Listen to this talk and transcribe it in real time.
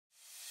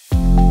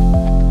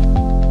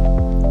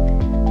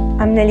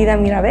I'm Nelida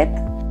Mirabet.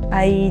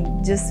 I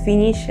just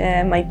finished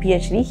my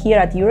PhD here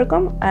at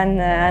EURECOM, and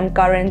I'm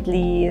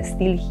currently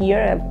still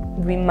here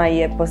doing my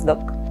postdoc.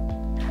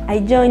 I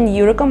joined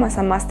EURECOM as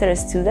a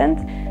master's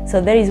student,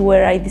 so that is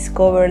where I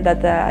discovered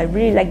that I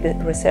really like the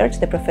research.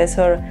 The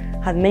professor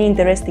had many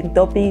interesting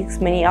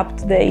topics, many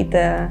up-to-date,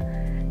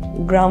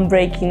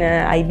 groundbreaking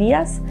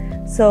ideas.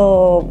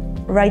 So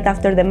right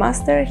after the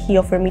master, he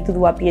offered me to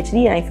do a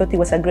PhD, and I thought it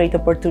was a great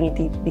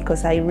opportunity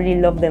because I really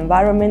love the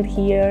environment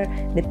here,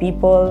 the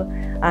people,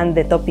 and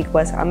the topic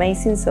was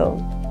amazing, so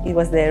it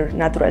was their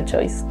natural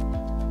choice.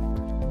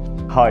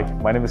 Hi,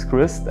 my name is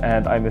Chris,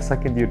 and I'm a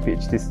second-year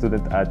PhD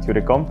student at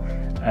EURECOM,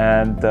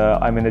 and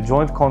I'm in a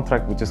joint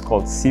contract which is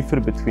called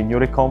CIFR between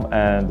EURECOM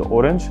and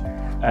Orange,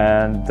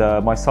 and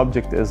my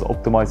subject is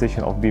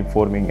optimization of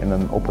beamforming in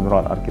an open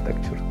RAN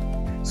architecture.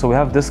 So we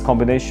have this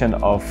combination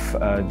of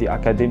the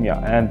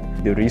academia and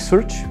the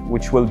research,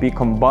 which will be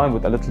combined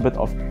with a little bit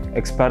of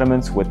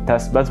experiments with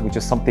test beds, which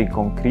is something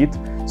concrete.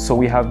 So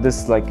we have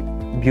this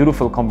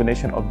beautiful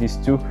combination of these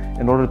two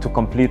in order to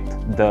complete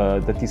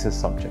the thesis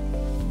subject.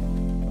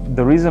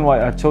 The reason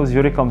why I chose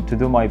EURECOM to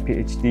do my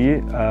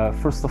PhD,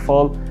 first of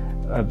all,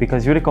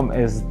 because EURECOM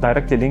is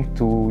directly linked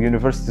to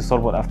University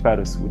Sorbonne of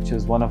Paris, which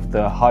is one of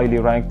the highly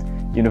ranked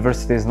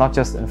universities, not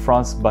just in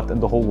France, but in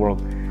the whole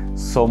world.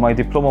 So my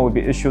diploma will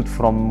be issued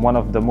from one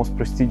of the most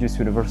prestigious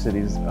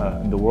universities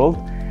in the world.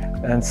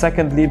 And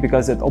secondly,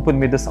 because it opened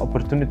me this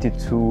opportunity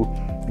to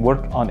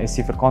work on a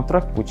CIFR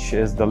contract, which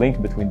is the link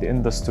between the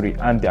industry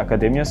and the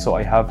academia. So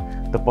I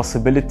have the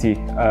possibility,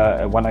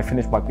 when I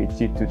finish my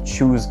PhD, to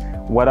choose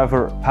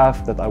whatever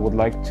path that I would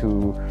like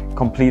to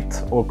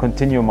complete or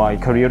continue my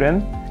career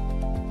in.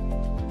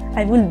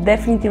 I would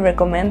definitely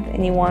recommend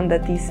anyone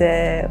that is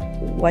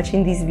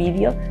watching this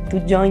video to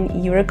join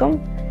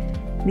EURECOM,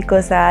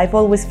 because I've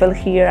always felt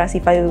here as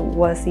if I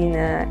was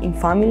in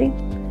family.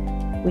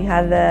 We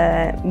have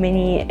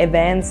many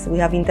events, we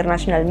have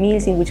international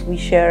meals in which we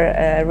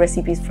share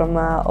recipes from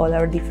all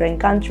our different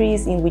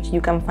countries, in which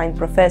you can find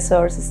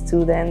professors,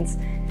 students,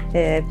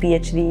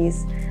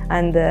 PhDs,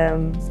 and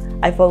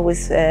I've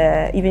always,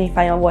 even if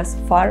I was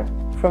far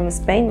from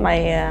Spain,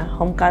 my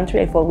home country,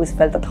 I've always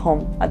felt at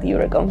home at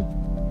EURECOM.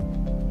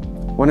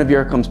 One of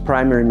EURECOM's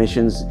primary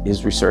missions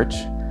is research.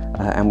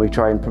 And we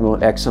try and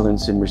promote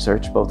excellence in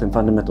research, both in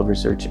fundamental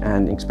research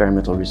and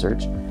experimental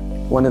research.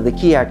 One of the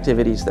key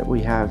activities that we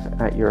have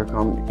at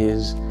EURECOM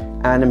is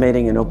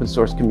animating an open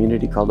source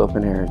community called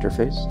Open Air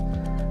Interface,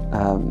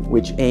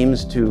 which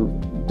aims to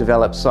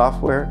develop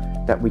software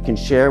that we can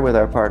share with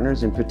our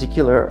partners, in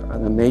particular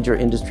the major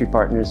industry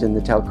partners in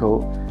the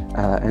telco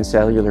and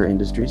cellular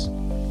industries.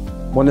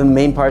 One of the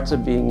main parts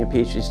of being a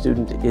PhD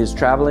student is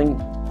traveling.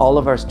 All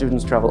of our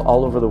students travel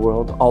all over the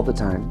world, all the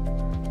time.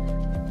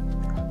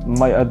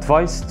 My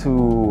advice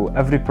to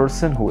every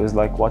person who is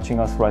watching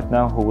us right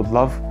now, who would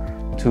love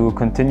to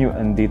continue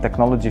in the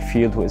technology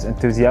field, who is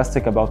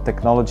enthusiastic about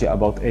technology,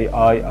 about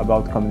AI,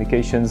 about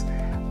communications,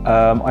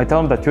 I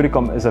tell them that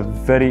EURECOM is a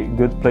very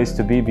good place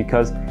to be,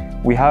 because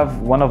we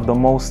have one of the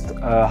most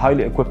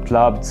highly equipped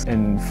labs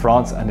in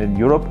France and in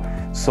Europe.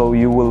 So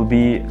you will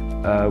be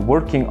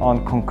working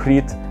on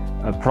concrete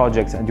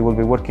projects, and you will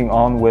be working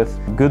on with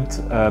good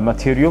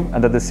material,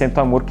 and at the same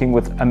time working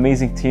with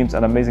amazing teams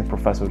and amazing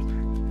professors.